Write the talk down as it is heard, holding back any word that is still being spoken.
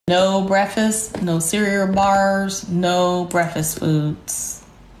No breakfast, no cereal bars, no breakfast foods.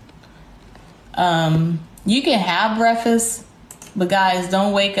 You can have breakfast, but guys,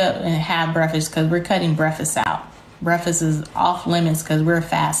 don't wake up and have breakfast because we're cutting breakfast out. Breakfast is off limits because we're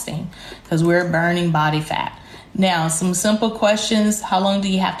fasting, because we're burning body fat. Now, some simple questions. How long do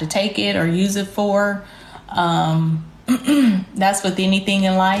you have to take it or use it for? That's with anything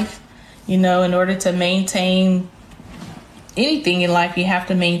in life. You know, in order to maintain anything in life, you have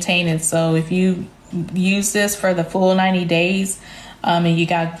to maintain it. So if you use this for the full 90 days and you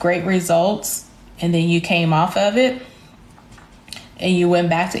got great results, and then you came off of it and you went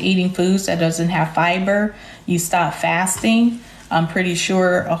back to eating foods that doesn't have fiber, you stopped fasting, I'm pretty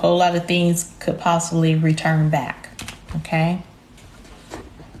sure a whole lot of things could possibly return back. Okay.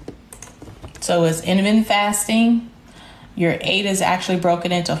 So it's intermittent fasting. Your 8 is actually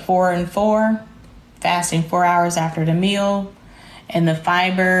broken into 4 and 4. Fasting 4 hours after the meal. And the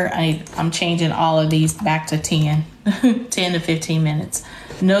fiber, I'm changing all of these back to 10 to 15 minutes.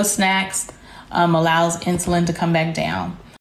 No snacks, allows insulin to come back down.